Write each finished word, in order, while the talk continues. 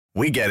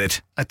We get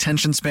it.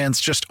 Attention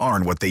spans just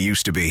aren't what they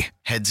used to be.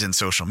 Heads in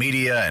social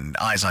media and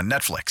eyes on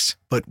Netflix.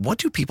 But what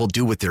do people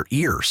do with their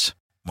ears?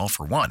 Well,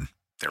 for one,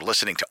 they're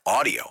listening to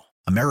audio.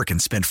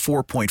 Americans spend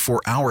 4.4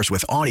 hours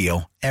with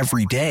audio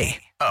every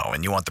day. Oh,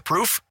 and you want the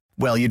proof?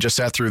 Well, you just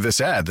sat through this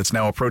ad that's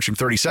now approaching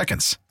 30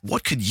 seconds.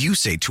 What could you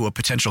say to a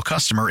potential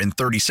customer in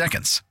 30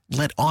 seconds?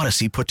 Let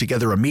Odyssey put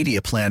together a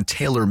media plan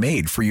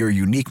tailor-made for your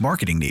unique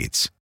marketing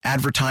needs.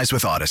 Advertise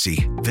with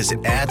Odyssey.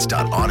 Visit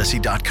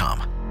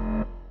ads.odyssey.com.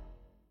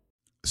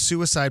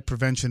 Suicide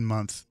Prevention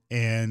Month,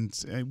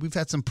 and we've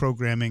had some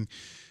programming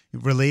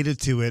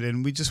related to it,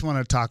 and we just want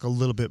to talk a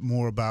little bit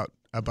more about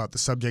the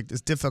subject.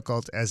 As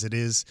difficult as it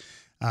is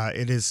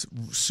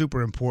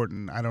super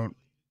important. I don't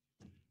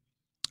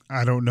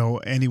know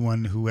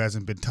anyone who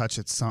hasn't been touched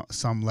at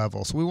some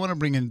level. So we want to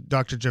bring in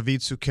Dr.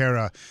 Javid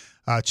Sukkara,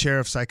 Chair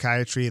of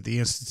Psychiatry at the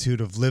Institute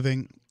of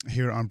Living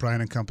here on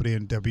Brian & Company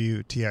and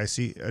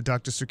WTIC.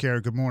 Dr.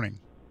 Sukkara, good morning.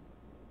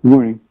 Good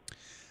morning.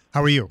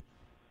 How are you?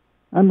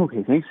 I'm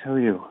okay, thanks. How are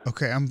you?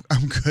 Okay, I'm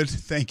good,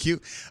 thank you.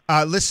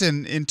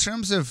 Listen, in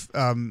terms of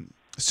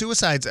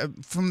suicides,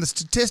 from the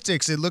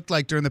statistics, it looked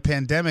like during the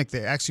pandemic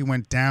they actually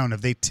went down.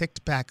 Have they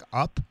ticked back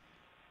up?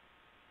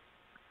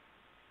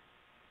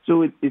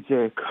 So it's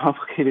a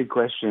complicated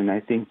question.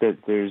 I think that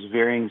there's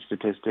varying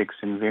statistics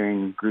in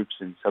varying groups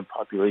and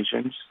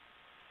subpopulations.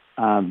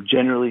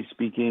 Generally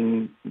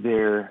speaking,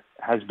 there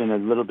has been a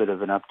little bit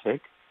of an uptick,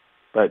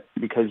 but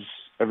because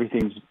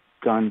everything's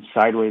gone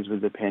sideways with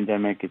the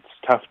pandemic, it's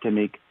tough to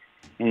make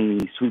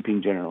any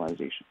sweeping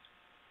generalizations.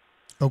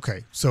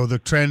 Okay, so the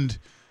trend,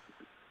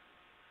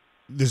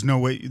 there's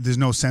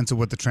no sense of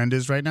what the trend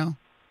is right now?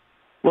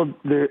 Well,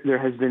 there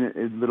has been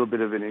a little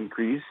bit of an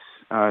increase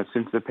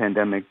since the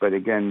pandemic, but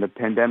again, the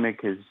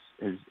pandemic has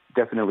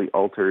definitely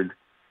altered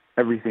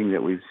everything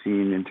that we've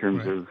seen in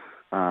terms of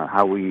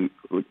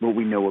what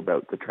we know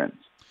about the trends.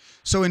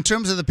 So in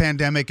terms of the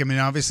pandemic, I mean,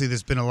 obviously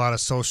there's been a lot of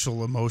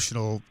social,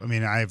 emotional, I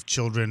mean, I have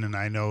children and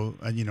I know,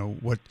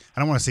 what, I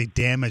don't want to say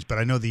damage, but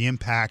I know the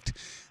impact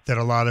that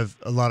a lot of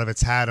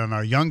it's had on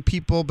our young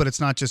people, but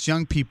it's not just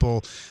young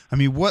people. I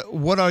mean,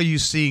 what are you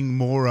seeing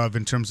more of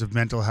in terms of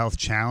mental health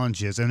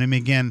challenges? And I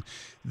mean, again,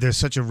 there's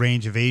such a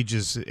range of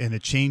ages and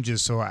it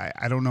changes, so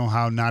I don't know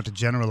how not to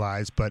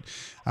generalize, but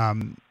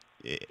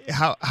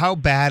how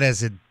bad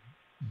has it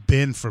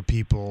been for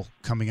people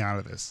coming out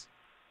of this?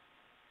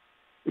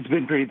 It's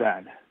been pretty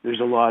bad. There's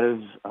a lot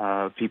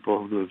of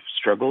people who have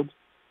struggled,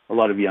 a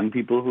lot of young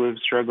people who have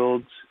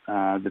struggled.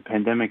 The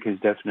pandemic has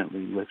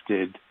definitely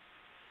lifted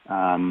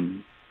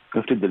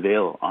the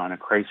veil on a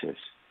crisis.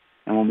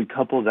 And when we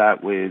couple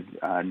that with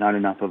not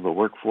enough of a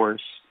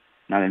workforce,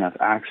 not enough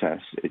access,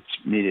 it's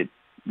made it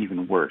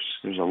even worse.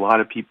 There's a lot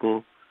of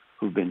people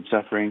who've been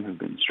suffering, who've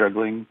been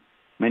struggling.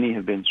 Many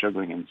have been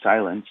struggling in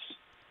silence.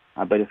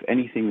 But if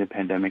anything, the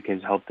pandemic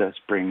has helped us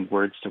bring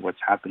words to what's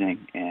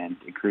happening and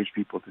encourage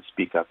people to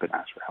speak up and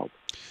ask for help.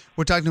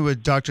 We're talking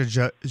with Dr.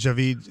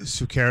 Javid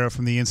Sukkara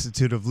from the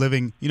Institute of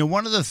Living.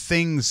 One of the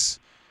things,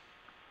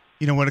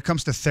 when it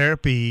comes to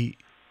therapy,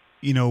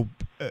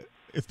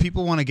 if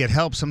people want to get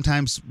help,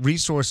 sometimes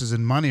resources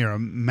and money are a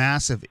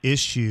massive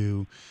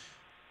issue.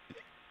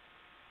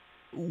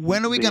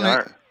 When are we going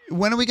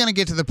to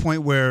get to the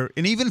point where,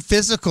 and even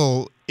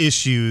physical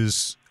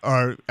issues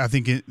are, I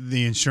think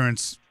the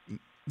insurance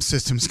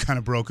system's kind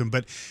of broken,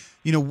 but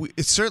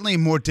it's certainly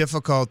more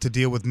difficult to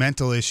deal with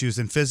mental issues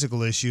than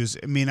physical issues.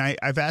 I mean,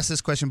 I've asked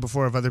this question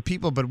before of other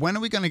people, but when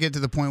are we going to get to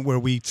the point where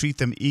we treat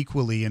them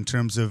equally in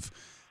terms of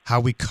how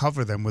we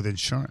cover them with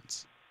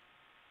insurance?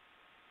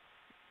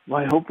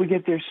 Well, I hope we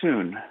get there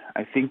soon.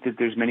 I think that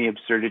there's many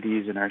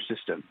absurdities in our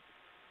system,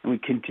 and we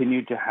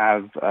continue to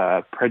have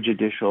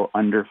prejudicial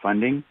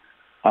underfunding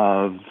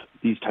of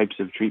these types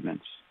of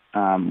treatments.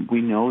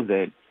 We know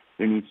that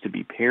there needs to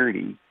be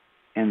parity,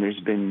 and there's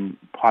been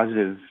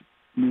positive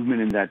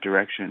movement in that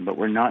direction, but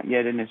we're not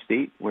yet in a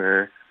state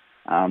where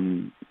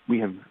we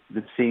have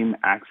the same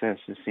access,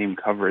 the same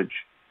coverage,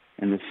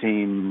 and the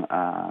same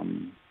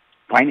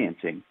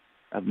financing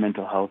of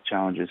mental health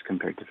challenges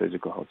compared to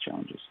physical health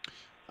challenges.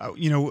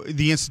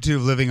 The Institute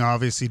of Living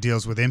obviously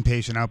deals with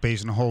inpatient,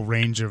 outpatient, a whole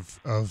range of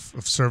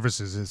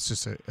services. It's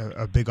just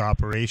a big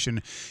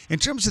operation. In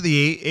terms of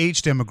the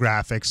age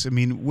demographics,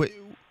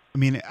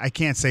 I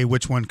can't say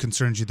which one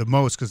concerns you the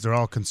most because they're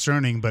all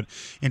concerning, but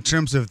in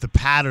terms of the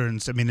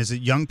patterns, is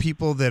it young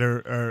people that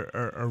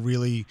are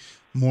really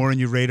more on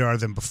your radar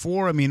than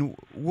before? I mean,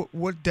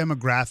 what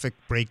demographic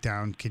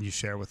breakdown can you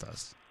share with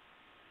us?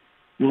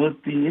 Well,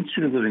 at the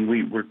Institute of Living,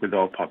 we work with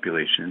all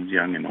populations,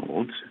 young and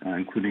old,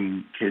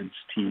 including kids,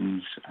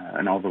 teens,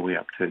 and all the way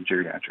up to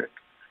geriatric.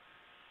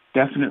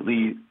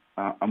 Definitely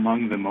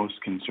among the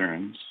most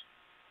concerns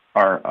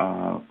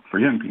are for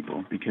young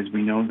people, because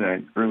we know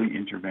that early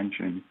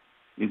intervention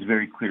is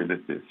very clear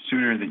that the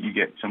sooner that you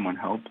get someone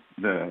help,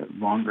 the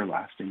longer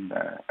lasting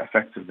the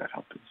effects of that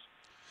help is.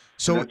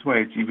 So that's why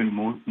it's even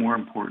more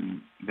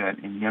important that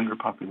in younger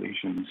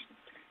populations,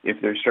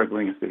 if they're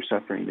struggling, if they're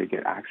suffering, they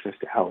get access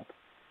to help.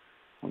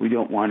 We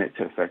don't want it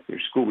to affect their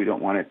school. We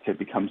don't want it to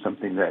become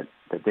something that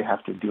they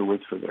have to deal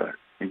with for the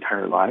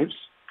entire lives.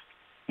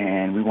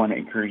 And we want to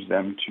encourage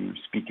them to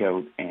speak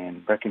out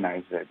and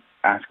recognize that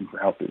asking for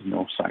help is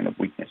no sign of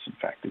weakness. In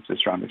fact, it's the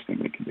strongest thing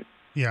we can do.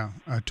 Yeah,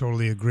 I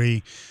totally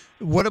agree.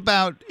 What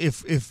about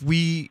if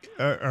we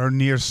are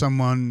near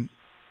someone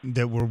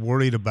that we're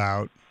worried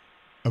about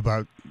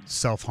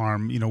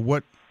self-harm?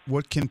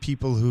 What can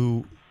people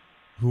who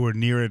are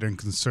near it and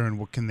concerned,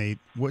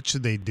 what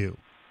should they do?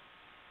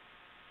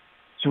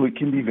 So it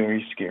can be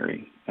very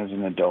scary as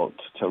an adult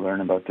to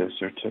learn about this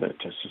or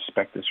to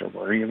suspect this or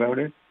worry about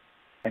it.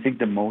 I think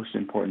the most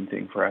important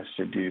thing for us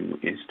to do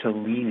is to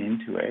lean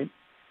into it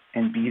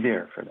and be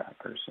there for that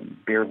person.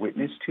 Bear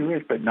witness to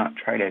it, but not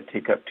try to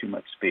take up too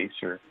much space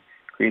or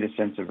create a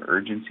sense of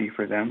urgency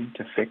for them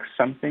to fix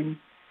something.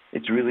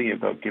 It's really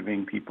about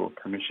giving people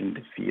permission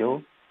to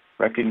feel,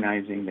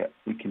 recognizing that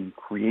we can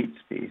create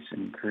space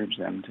and encourage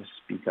them to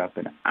speak up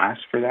and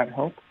ask for that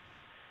help,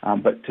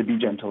 but to be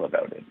gentle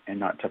about it and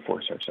not to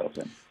force ourselves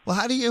in. Well,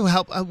 how do you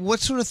help? What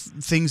sort of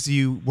things do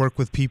you work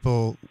with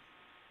people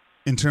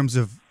in terms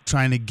of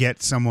trying to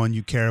get someone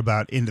you care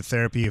about into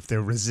therapy if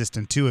they're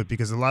resistant to it?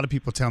 Because a lot of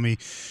people tell me,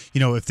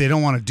 if they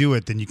don't want to do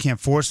it, then you can't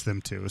force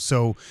them to.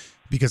 So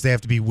because they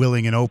have to be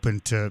willing and open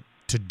to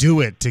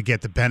do it to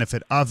get the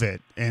benefit of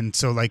it. And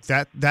so like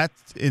that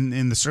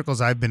in the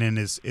circles I've been in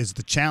is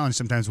the challenge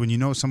sometimes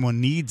when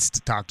someone needs to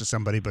talk to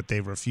somebody, but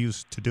they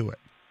refuse to do it.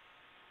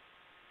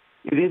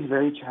 It is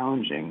very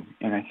challenging.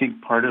 And I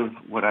think part of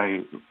what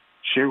I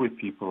share with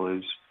people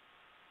is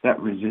that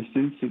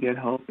resistance to get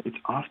help, it's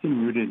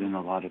often rooted in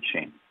a lot of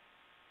shame.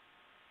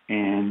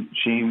 And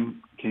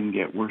shame can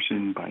get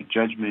worsened by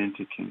judgment.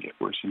 It can get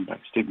worsened by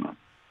stigma.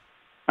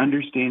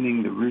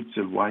 Understanding the roots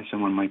of why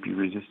someone might be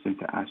resistant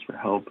to ask for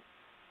help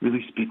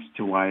really speaks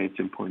to why it's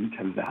important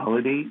to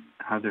validate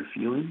how they're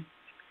feeling,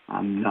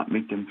 not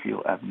make them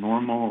feel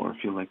abnormal or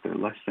feel like they're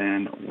less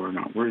than or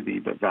not worthy,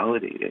 but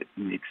validate it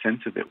and make sense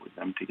of it with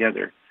them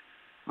together,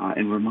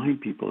 and remind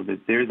people that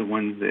they're the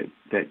ones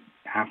that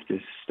have to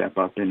step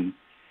up and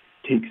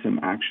take some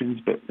actions,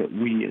 but that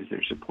we as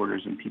their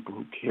supporters and people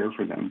who care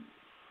for them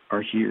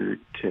are here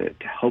to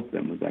help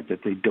them with that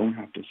they don't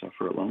have to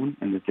suffer alone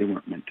and that they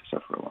weren't meant to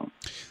suffer alone.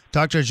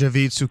 Dr.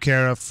 Javid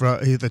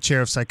Sukhera, the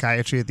chair of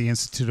psychiatry at the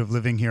Institute of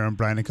Living here on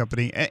Bryan &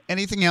 Company.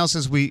 Anything else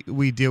as we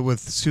deal with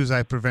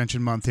Suicide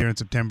Prevention Month here in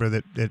September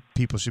that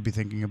people should be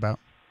thinking about?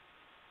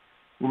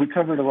 Well, we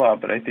covered a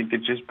lot, but I think it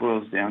just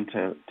boils down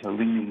to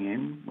leaning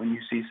in when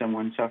you see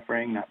someone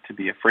suffering, not to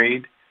be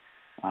afraid,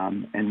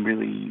 and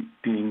really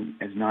being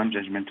as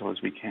non-judgmental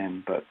as we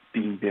can, but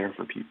being there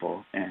for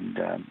people and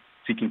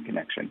seeking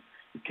connection.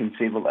 It can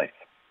save a life.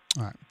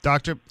 All right,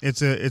 Doctor,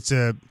 it's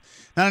a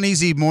not an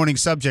easy morning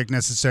subject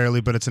necessarily,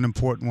 but it's an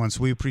important one,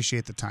 so we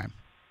appreciate the time.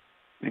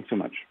 Thanks so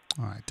much.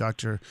 All right,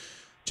 Dr.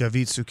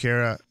 Javid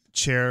Sukhera,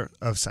 chair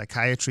of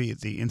psychiatry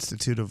at the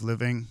Institute of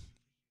Living.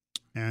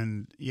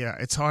 And yeah,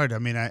 it's hard. I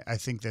mean, I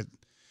think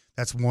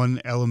that's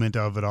one element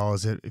of it all,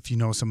 is that if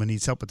someone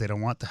needs help but they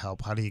don't want the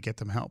help, how do you get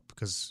them help?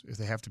 Because if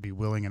they have to be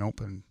willing and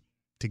open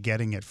to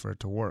getting it for it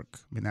to work,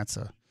 I mean, that's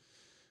a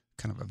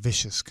kind of a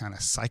vicious kind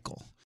of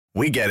cycle.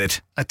 We get it.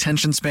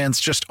 Attention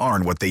spans just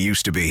aren't what they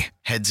used to be.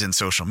 Heads in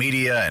social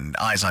media and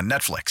eyes on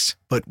Netflix.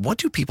 But what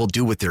do people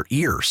do with their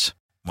ears?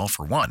 Well,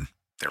 for one,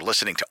 they're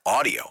listening to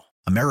audio.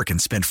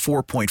 Americans spend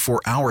 4.4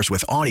 hours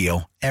with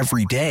audio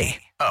every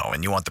day. Oh,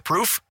 and you want the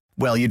proof?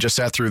 Well, you just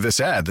sat through this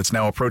ad that's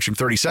now approaching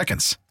 30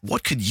 seconds.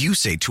 What could you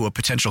say to a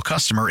potential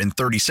customer in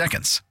 30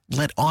 seconds?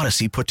 Let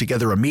Odyssey put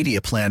together a media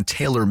plan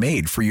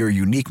tailor-made for your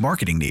unique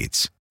marketing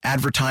needs.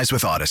 Advertise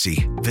with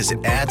Odyssey.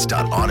 Visit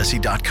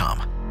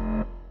ads.odyssey.com.